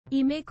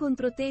I me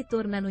contro te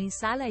tornano in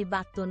sala e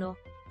battono.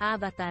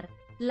 Avatar.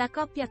 La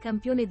coppia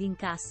campione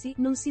d'incassi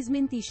non si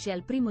smentisce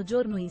al primo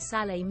giorno in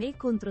sala. I me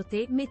contro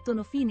te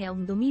mettono fine a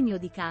un dominio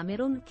di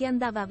Cameron che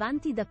andava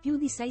avanti da più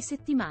di 6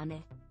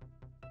 settimane.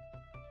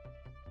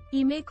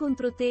 I me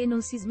contro te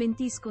non si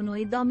smentiscono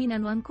e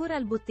dominano ancora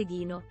al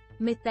botteghino,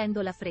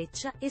 mettendo la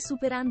freccia e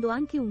superando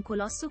anche un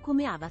colosso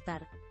come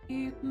Avatar.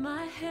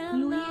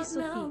 Lui e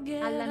Sofì,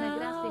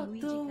 all'anagrafe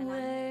Luigi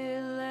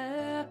Calagna.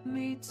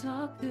 Me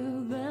talk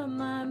to them,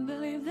 I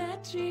believe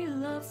that she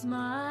loves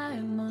my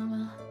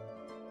mama.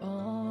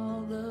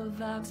 All the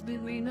vibes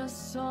between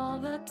us, all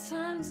the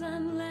times I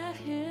let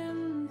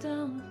him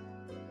down.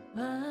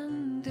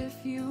 And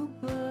if you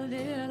put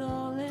it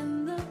all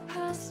in the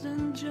past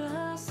and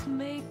just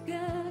make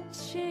a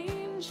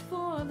change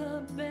for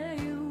the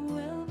better, you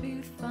will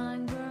be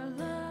fine, girl.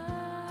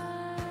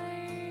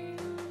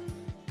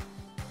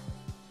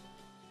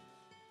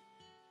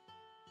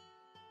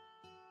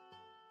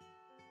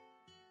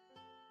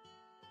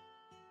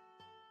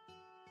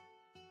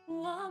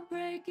 I'll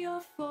break your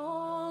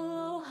fall,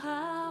 oh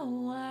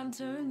how I'm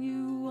turn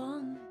you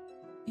on.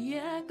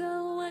 Yeah,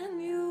 girl, when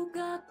you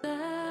got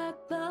that,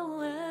 but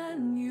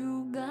when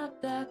you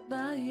got that,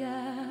 but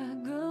yeah,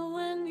 girl,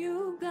 when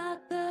you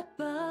got that,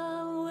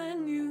 but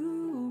when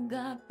you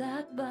got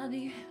that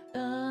body.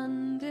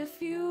 And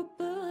if you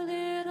put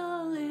it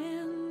all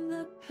in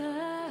the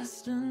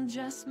past and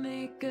just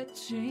make a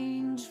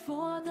change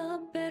for the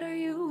better,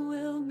 you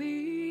will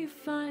be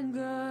fine,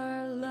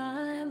 girl.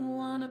 I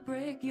wanna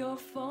break your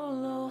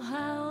fall, oh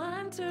how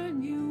I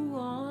turn you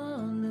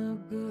on. A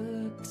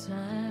good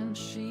time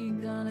she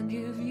gonna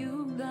give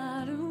you,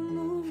 gotta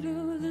move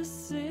to the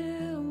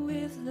sill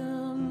with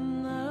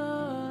them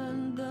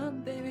and the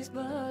babies,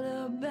 but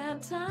a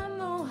bad time,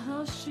 oh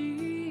how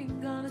she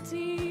gonna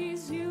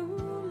tease you.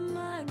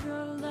 My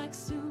girl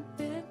likes to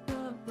pick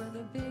up with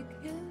a big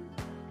hit.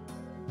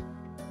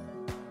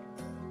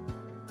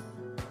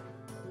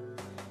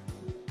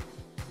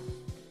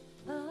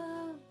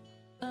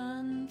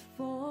 And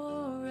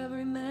for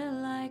every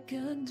man like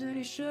a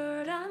dirty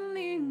shirt, I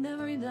mean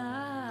every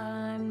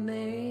dime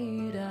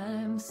made,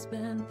 I'm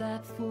spent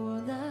that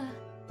for that.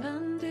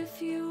 And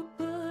if you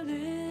put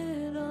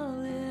it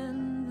all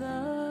in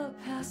the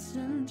past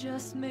and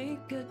just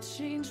make a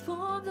change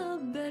for the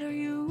better,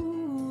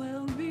 you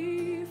will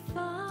be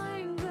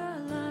fine,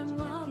 girl. I'm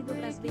Chi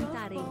dovrà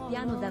sventare il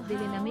piano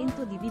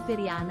d'avvelenamento di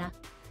Viperiana.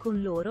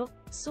 Con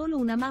loro, solo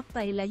una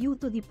mappa e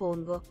l'aiuto di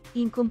Pongo,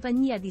 in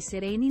compagnia di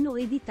Serenino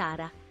e di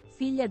Tara,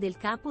 figlia del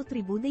capo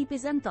tribù dei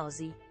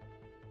Pesantosi.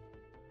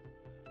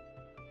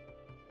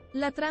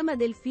 La trama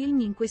del film.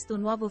 In questo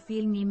nuovo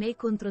film i me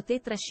contro te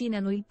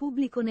trascinano il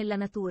pubblico nella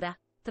natura,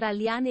 tra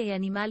liane e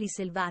animali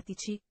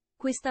selvatici.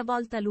 Questa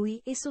volta lui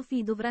e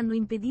Sofì dovranno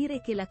impedire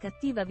che la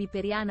cattiva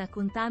Viperiana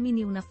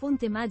contamini una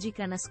fonte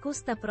magica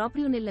nascosta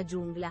proprio nella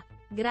giungla,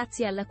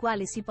 grazie alla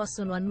quale si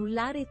possono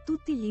annullare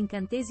tutti gli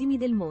incantesimi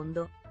del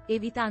mondo,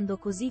 evitando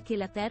così che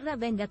la terra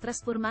venga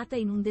trasformata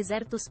in un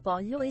deserto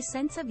spoglio e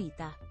senza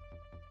vita.